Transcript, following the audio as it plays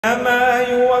إنما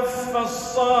يوفى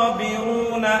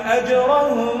الصابرون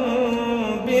أجرهم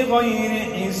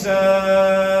بغير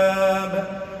حساب.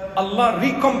 Allah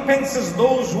recompenses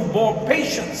those who bore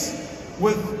patience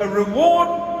with a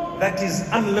reward that is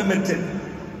unlimited.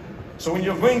 So when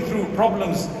you're going through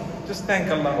problems, just thank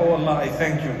Allah. Oh Allah, I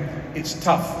thank you. It's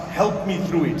tough. Help me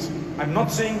through it. I'm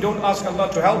not saying don't ask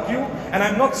Allah to help you, and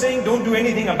I'm not saying don't do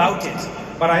anything about it.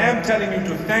 But I am telling you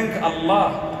to thank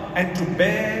Allah and to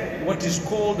bear what is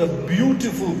called a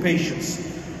beautiful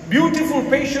patience. Beautiful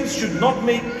patience should not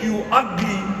make you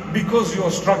ugly because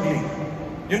you're struggling.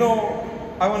 You know,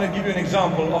 I want to give you an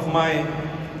example of my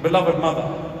beloved mother.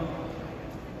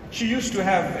 She used to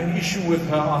have an issue with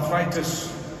her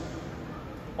arthritis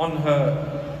on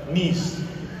her knees.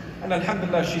 And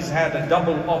alhamdulillah, she's had a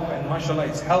double op, and mashallah,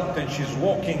 it's helped, and she's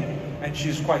walking and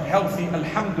she's quite healthy.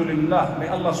 Alhamdulillah, may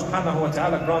Allah subhanahu wa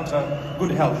ta'ala grant her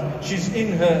good health. She's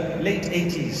in her late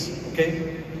 80s,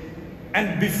 okay?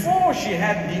 And before she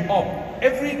had the op,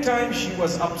 every time she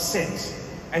was upset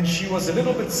and she was a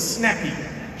little bit snappy,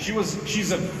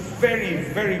 she's a very,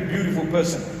 very beautiful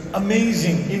person,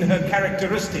 amazing in her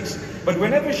characteristics. But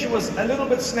whenever she was a little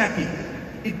bit snappy,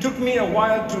 it took me a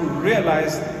while to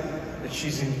realize that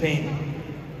she's in pain.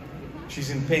 She's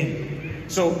in pain.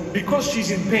 So because she's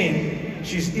in pain,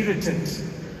 she's irritant.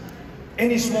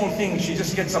 Any small thing, she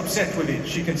just gets upset with it.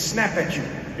 She can snap at you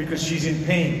because she's in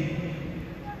pain.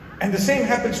 And the same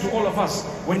happens to all of us.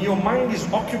 When your mind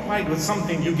is occupied with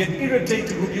something, you get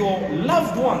irritated with your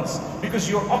loved ones because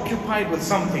you're occupied with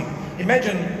something.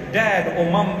 Imagine dad or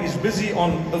mom is busy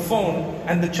on the phone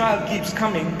and the child keeps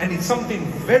coming and it's something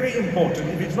very important.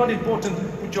 If it's not important,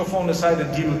 put your phone aside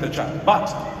and deal with the child. But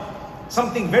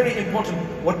something very important,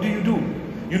 what do?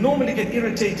 You normally get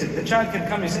irritated. The child can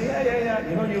come and say, yeah.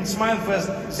 You know, you'll smile first,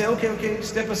 say, okay,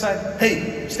 step aside.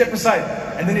 Hey, step aside.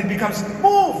 And then it becomes,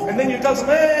 move. And then you tell them,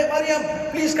 hey,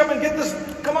 Mariam, please come and get this.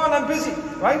 Come on, I'm busy,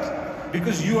 right?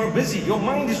 Because you are busy. Your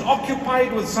mind is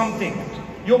occupied with something.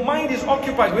 Your mind is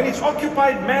occupied. When it's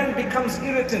occupied, man becomes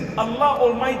irritant. Allah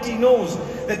Almighty knows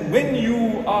that when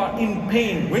you are in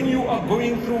pain, when you are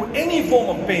going through any form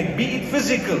of pain, be it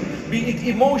physical, be it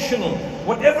emotional,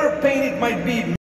 whatever pain it might be,